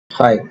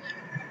Hi,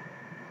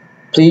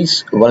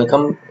 please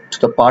welcome to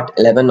the part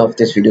 11 of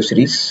this video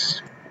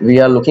series. We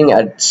are looking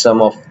at some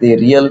of the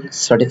real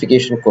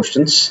certification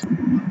questions.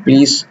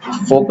 Please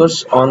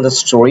focus on the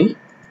story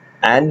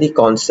and the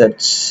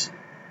concepts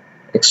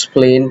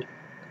explained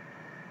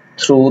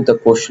through the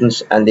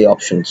questions and the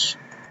options.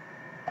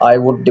 I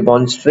would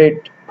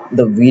demonstrate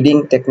the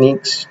weeding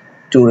techniques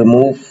to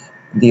remove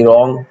the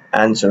wrong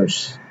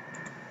answers.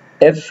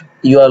 If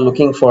you are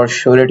looking for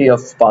surety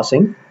of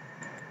passing,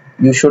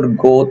 you should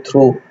go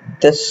through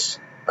this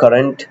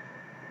current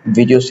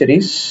video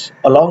series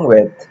along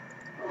with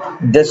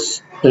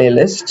this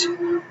playlist,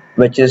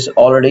 which is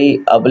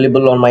already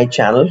available on my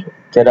channel.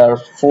 There are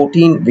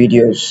 14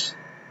 videos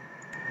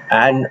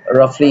and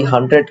roughly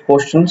 100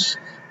 questions.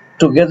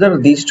 Together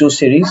these two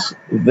series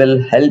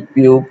will help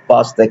you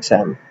pass the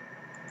exam.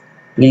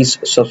 Please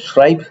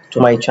subscribe to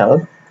my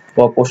channel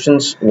for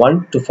questions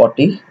 1 to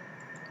 40.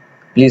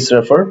 Please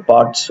refer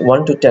parts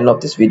 1 to 10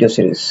 of this video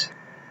series.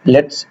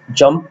 Let's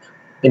jump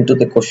into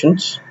the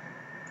questions.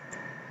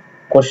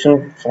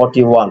 Question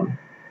 41.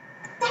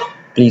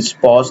 Please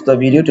pause the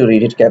video to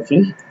read it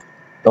carefully.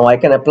 Now I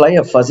can apply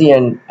a fuzzy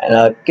and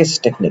a kiss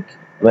technique.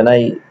 When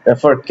I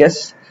refer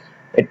kiss,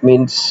 it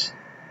means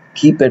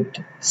keep it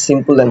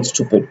simple and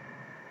stupid.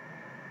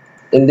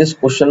 In this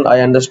question,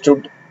 I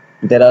understood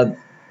there are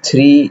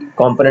three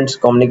components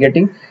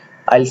communicating.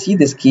 I'll see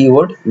this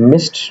keyword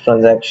missed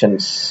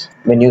transactions.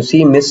 When you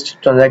see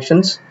missed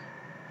transactions,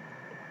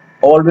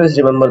 always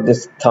remember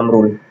this thumb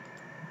rule.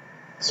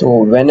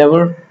 So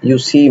whenever you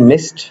see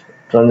missed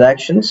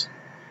transactions,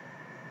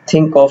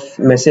 think of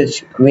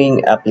message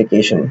queuing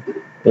application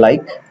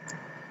like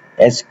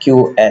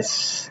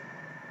SQS.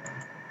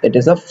 It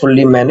is a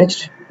fully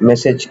managed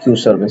message queue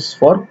service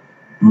for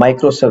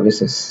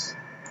microservices,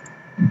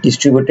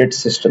 distributed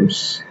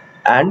systems,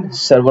 and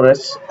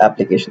serverless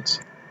applications.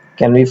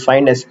 Can we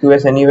find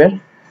SQS anywhere?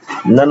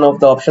 None of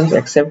the options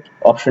except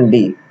option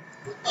D.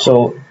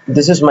 So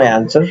this is my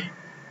answer.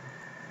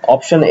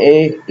 Option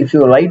A, if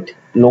you write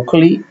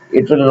locally,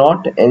 it will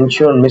not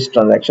ensure missed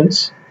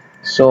transactions.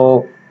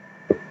 So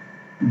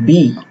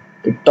B,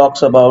 it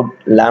talks about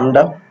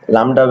Lambda.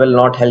 Lambda will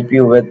not help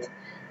you with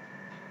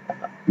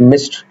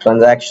missed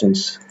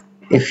transactions.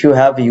 If you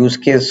have use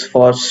case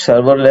for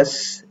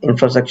serverless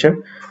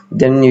infrastructure,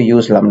 then you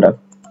use Lambda.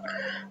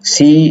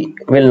 C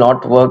will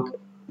not work.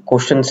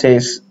 Question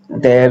says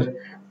there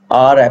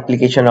are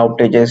application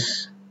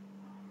outages.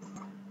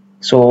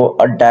 So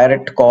a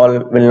direct call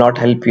will not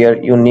help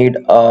here. You need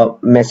a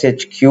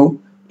message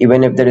queue.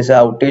 Even if there is an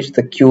outage,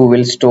 the queue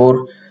will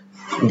store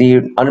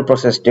the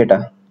unprocessed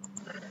data.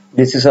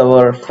 This is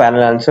our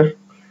final answer.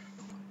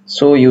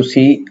 So you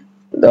see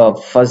the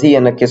fuzzy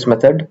and a kiss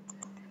method,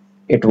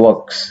 it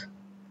works.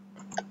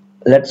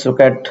 Let's look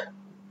at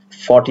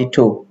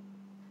 42.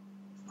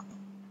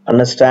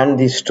 Understand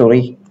the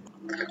story.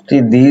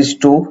 See, these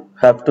two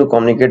have to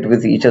communicate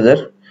with each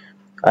other.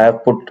 I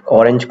have put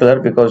orange color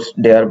because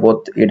they are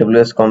both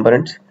AWS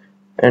components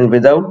and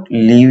without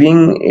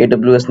leaving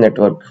AWS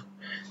network.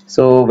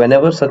 So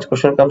whenever such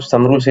question comes,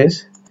 thumb rule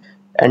says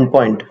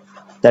endpoint.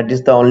 That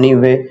is the only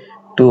way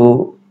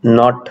to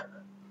not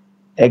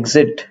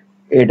exit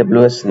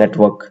AWS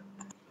network.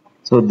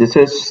 So this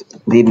is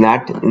the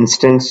NAT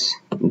instance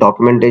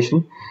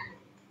documentation.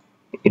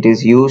 It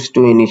is used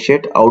to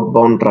initiate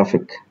outbound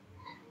traffic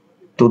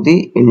to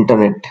the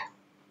internet.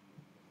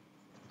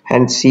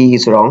 Hence C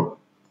is wrong.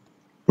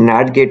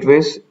 NAT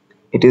gateways,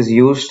 it is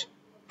used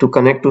to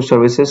connect to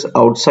services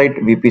outside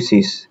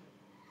VPCs,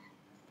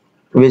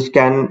 which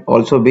can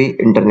also be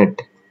internet.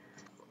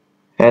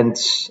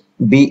 Hence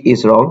B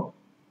is wrong.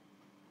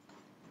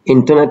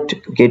 Internet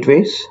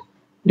gateways,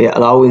 they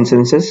allow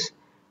instances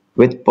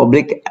with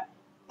public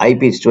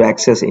IPs to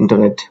access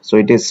internet, so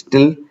it is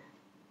still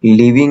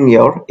leaving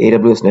your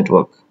AWS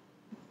network.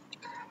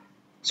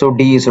 So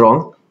D is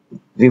wrong.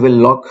 We will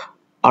lock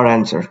our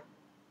answer.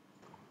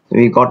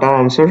 We got our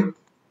answer.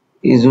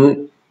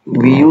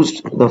 We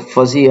used the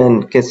fuzzy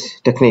and kiss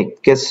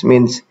technique. Kiss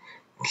means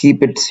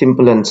keep it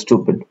simple and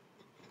stupid.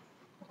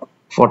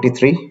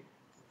 43.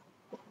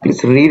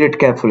 Please read it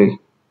carefully.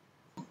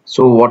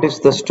 So what is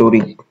the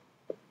story?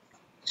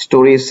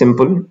 Story is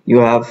simple.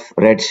 You have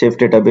Redshift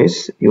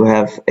database, you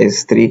have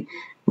S3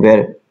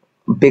 where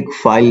big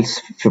files,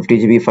 50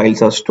 GB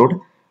files are stored,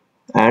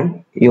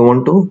 and you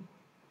want to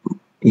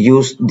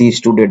use these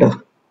two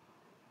data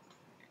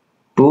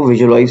to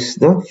visualize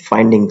the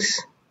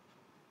findings.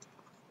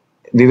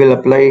 We will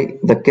apply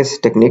the kiss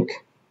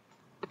technique.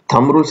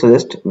 Thumb rule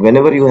suggests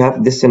whenever you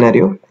have this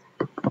scenario,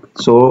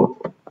 so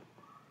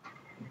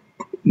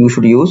you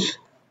should use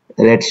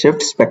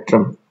Redshift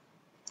Spectrum.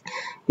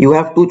 You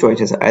have two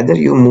choices. Either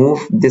you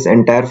move this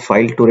entire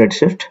file to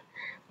Redshift,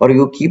 or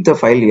you keep the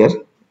file here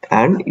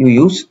and you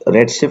use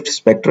Redshift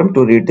Spectrum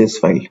to read this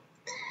file.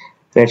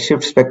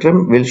 Redshift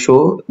Spectrum will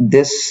show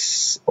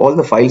this all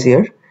the files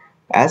here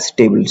as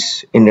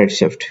tables in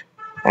Redshift,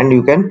 and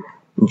you can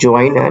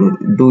join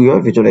and do your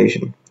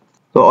visualization.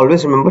 So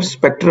always remember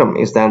Spectrum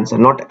is the answer,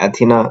 not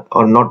Athena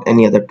or not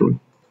any other tool.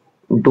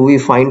 Do we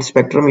find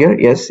spectrum here?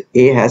 Yes,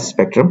 A has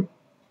spectrum.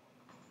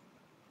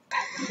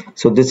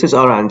 So this is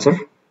our answer.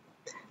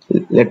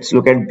 Let's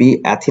look at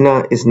B.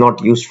 Athena is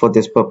not used for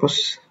this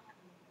purpose.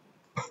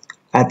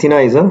 Athena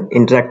is an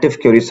interactive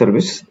query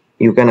service.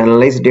 You can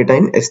analyze data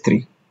in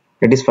S3.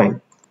 That is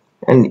fine.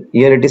 And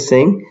here it is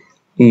saying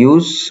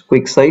use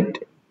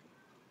QuickSight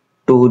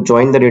to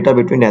join the data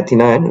between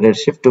Athena and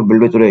Redshift to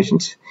build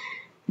visualizations.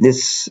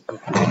 This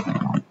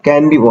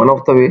can be one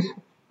of the ways,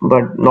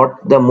 but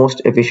not the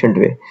most efficient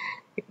way.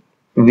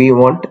 We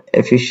want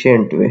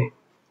efficient way.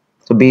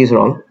 So B is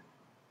wrong.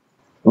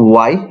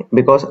 Why?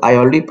 Because I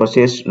already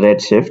purchased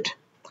Redshift.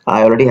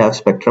 I already have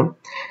Spectrum.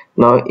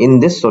 Now in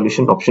this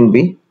solution, option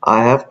B,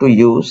 I have to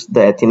use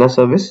the Athena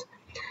service.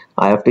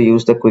 I have to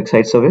use the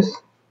QuickSight service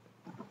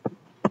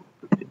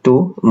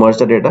to merge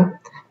the data,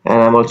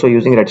 and I'm also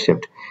using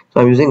Redshift.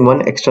 So I'm using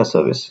one extra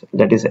service,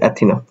 that is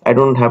Athena. I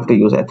don't have to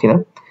use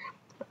Athena.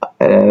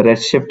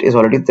 Redshift is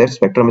already there,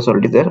 Spectrum is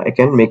already there. I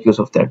can make use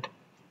of that.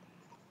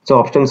 So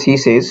option C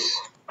says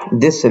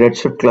this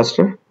Redshift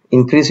cluster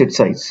increase its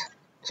size.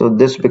 So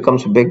this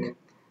becomes big,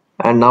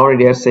 and now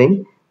they are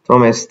saying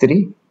from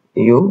S3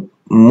 you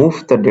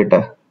move the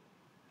data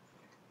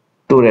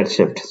to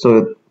Redshift.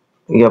 So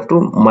you have to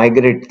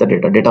migrate the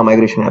data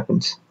migration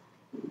happens,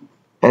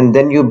 and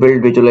then you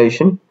build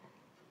visualization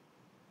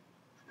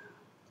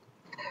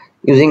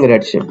using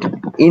Redshift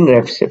in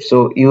Redshift.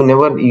 So you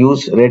never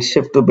use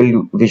Redshift to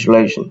build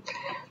visualization.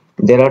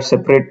 There are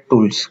separate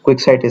tools.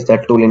 QuickSight is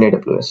that tool in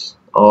AWS,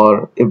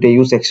 or if they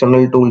use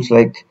external tools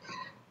like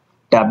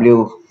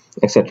Tableau,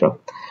 etc.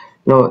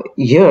 Now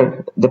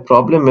here the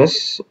problem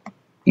is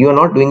you are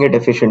not doing it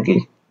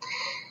efficiently.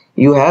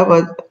 You have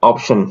an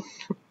option,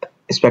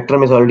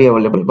 Spectrum is already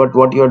available, but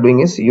what you are doing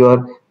is you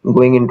are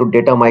going into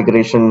data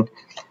migration,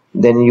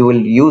 then you will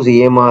use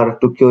EMR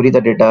to query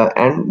the data,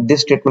 and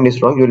this statement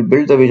is wrong. You will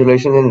build the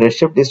visualization in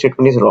Redshift. This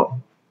statement is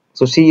wrong.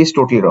 So C is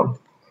totally wrong.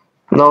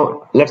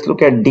 Now let's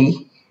look at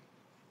D.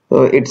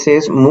 So it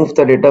says move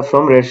the data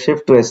from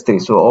Redshift to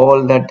S3. So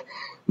all that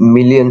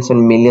millions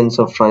and millions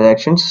of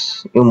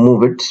transactions, you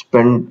move it,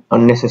 spend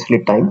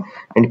unnecessary time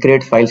and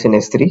create files in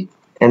S3,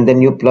 and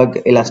then you plug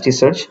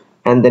Elasticsearch,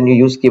 and then you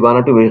use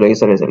Kibana to visualize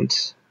the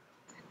results.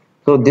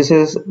 So this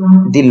is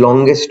the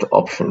longest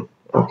option.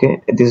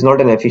 Okay, it is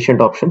not an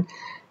efficient option,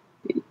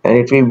 and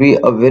it will be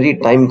a very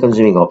time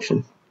consuming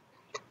option.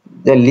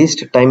 The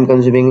least time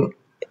consuming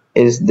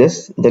is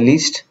this. The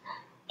least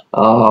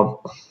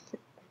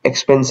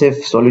expensive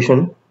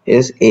solution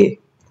is A.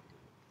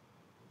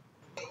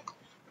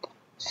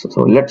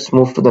 So let's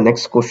move to the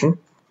next question.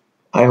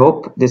 I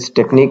hope this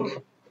technique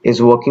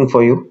is working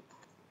for you.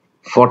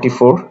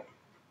 44.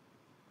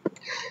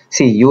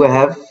 See, you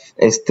have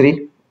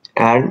S3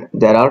 and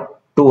there are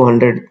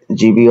 200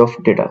 GB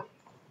of data.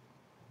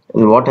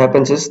 And what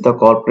happens is the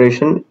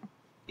corporation,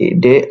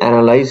 they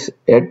analyze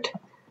it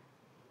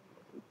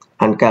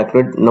and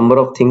calculate number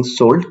of things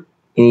sold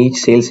in each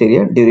sales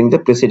area during the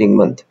preceding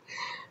month.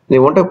 They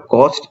want a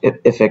cost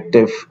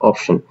effective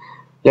option.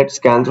 Let's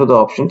scan through the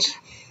options.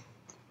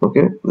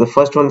 Okay, the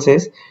first one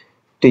says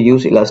to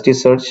use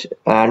Elasticsearch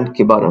and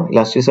Kibana.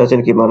 Elasticsearch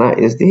and Kibana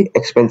is the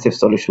expensive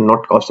solution,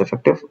 not cost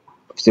effective.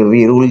 So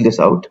we rule this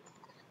out.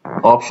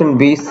 Option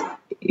B,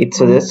 it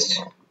suggests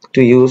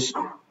to use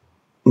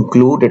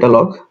Glue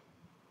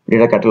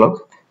data catalog.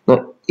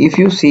 Now if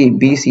you see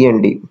B, C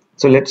and D,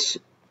 so let's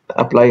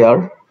apply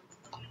our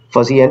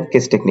fuzzy and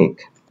kiss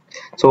technique.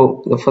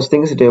 So the first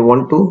thing is they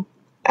want to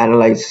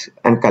analyze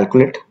and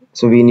calculate.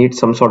 So we need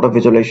some sort of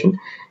visualization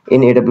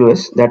in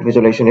AWS. That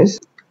visualization is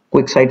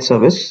QuickSight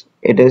service.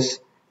 It is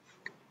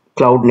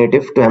cloud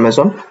native to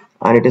Amazon,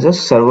 and it is a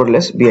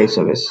serverless BI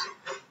service.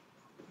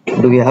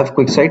 Do we have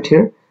QuickSight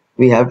here?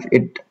 We have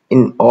it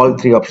in all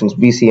three options,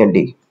 B, C and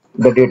D.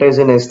 The data is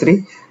in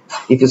S3.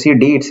 If you see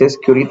D, it says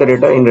query the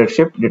data in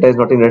Redshift. Data is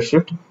not in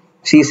Redshift.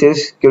 C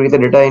says query the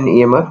data in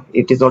EMR.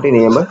 It is not in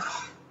EMR.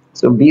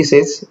 So B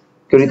says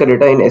query the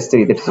data in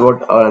S3. That is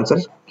what our answer.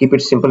 Keep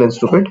it simple and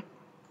stupid.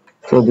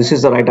 So this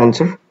is the right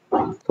answer.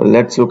 So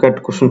let's look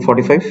at question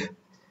 45.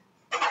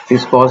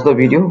 Please pause the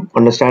video,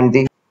 understand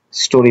the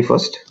story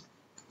first.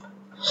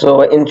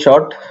 So in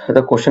short,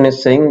 the question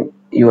is saying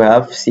you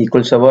have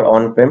SQL Server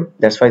on-prem.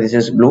 That's why this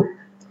is blue,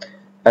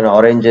 and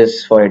orange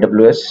is for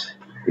AWS.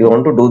 You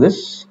want to do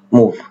this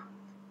move.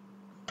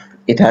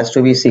 It has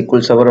to be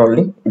SQL Server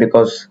only,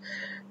 because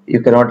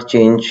you cannot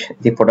change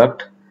the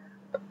product,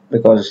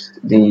 because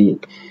the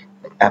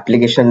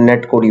application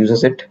net code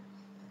uses it,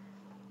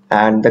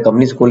 and the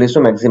company's goal is to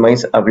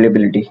maximize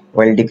availability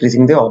while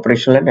decreasing the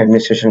operational and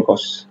administration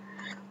costs.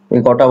 We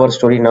got our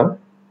story now.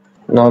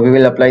 Now we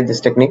will apply this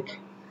technique.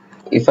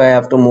 If I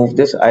have to move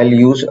this, I'll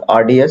use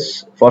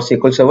RDS for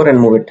SQL Server and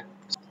move it.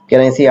 Can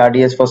I see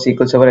RDS for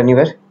SQL Server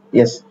anywhere?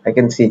 Yes, I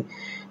can see.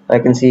 I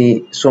can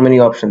see so many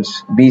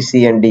options, B,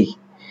 C and D.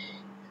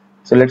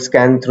 So let's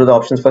scan through the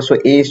options first. So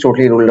A is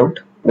totally ruled out,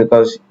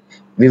 because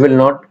we will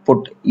not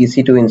put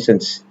EC2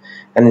 instance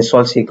and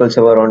install SQL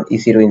Server on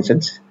EC2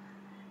 instance.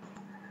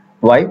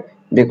 Why?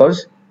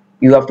 Because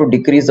you have to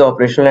decrease the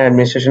operational and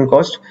administration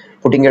cost.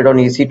 Putting it on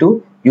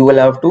EC2, you will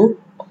have to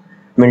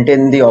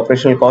maintain the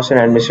operational cost and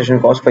administration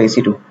cost for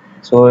EC2.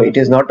 So it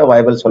is not a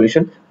viable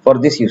solution for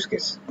this use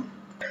case.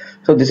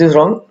 So this is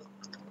wrong.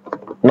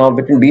 Now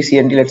between B, C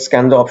and D, let's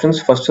scan the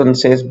options. First one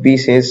says, B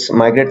says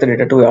migrate the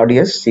data to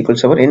RDS SQL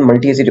Server in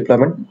multi-AZ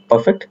deployment.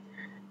 Perfect.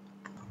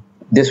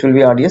 This will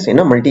be RDS in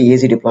a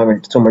multi-AZ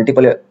deployment. So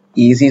multiple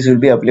AZs will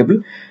be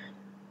available.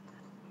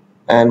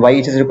 And why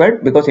it is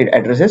required? Because it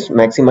addresses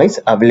maximize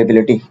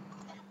availability.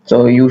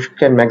 So you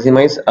can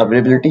maximize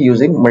availability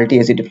using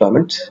multi-AZ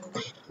deployments.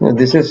 Now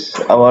this is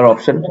our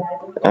option.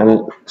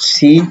 And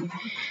C,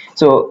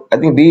 so I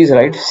think B is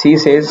right. C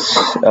says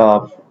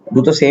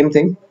do the same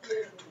thing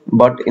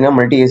but in a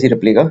multi-AZ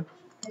replica.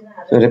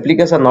 So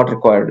replicas are not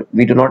required.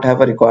 We do not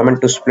have a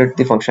requirement to split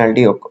the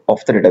functionality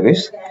of the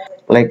database,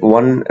 like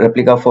one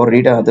replica for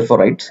read and other for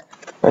writes.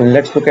 And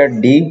let's look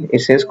at D. It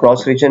says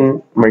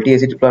cross-region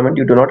multi-AZ deployment.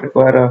 You do not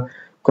require a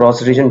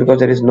cross-region because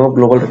there is no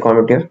global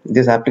requirement here.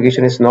 This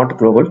application is not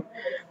global.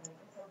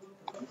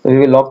 So we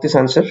will lock this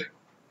answer.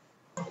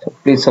 So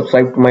please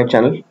subscribe to my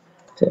channel.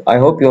 So I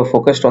hope you are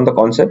focused on the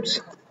concepts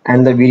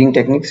and the weeding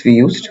techniques we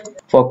used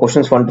for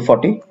questions 1 to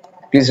 40.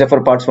 Please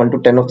refer parts 1 to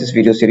 10 of this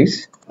video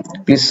series.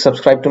 Please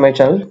subscribe to my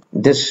channel.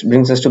 This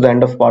brings us to the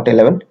end of part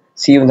 11.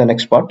 See you in the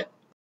next part.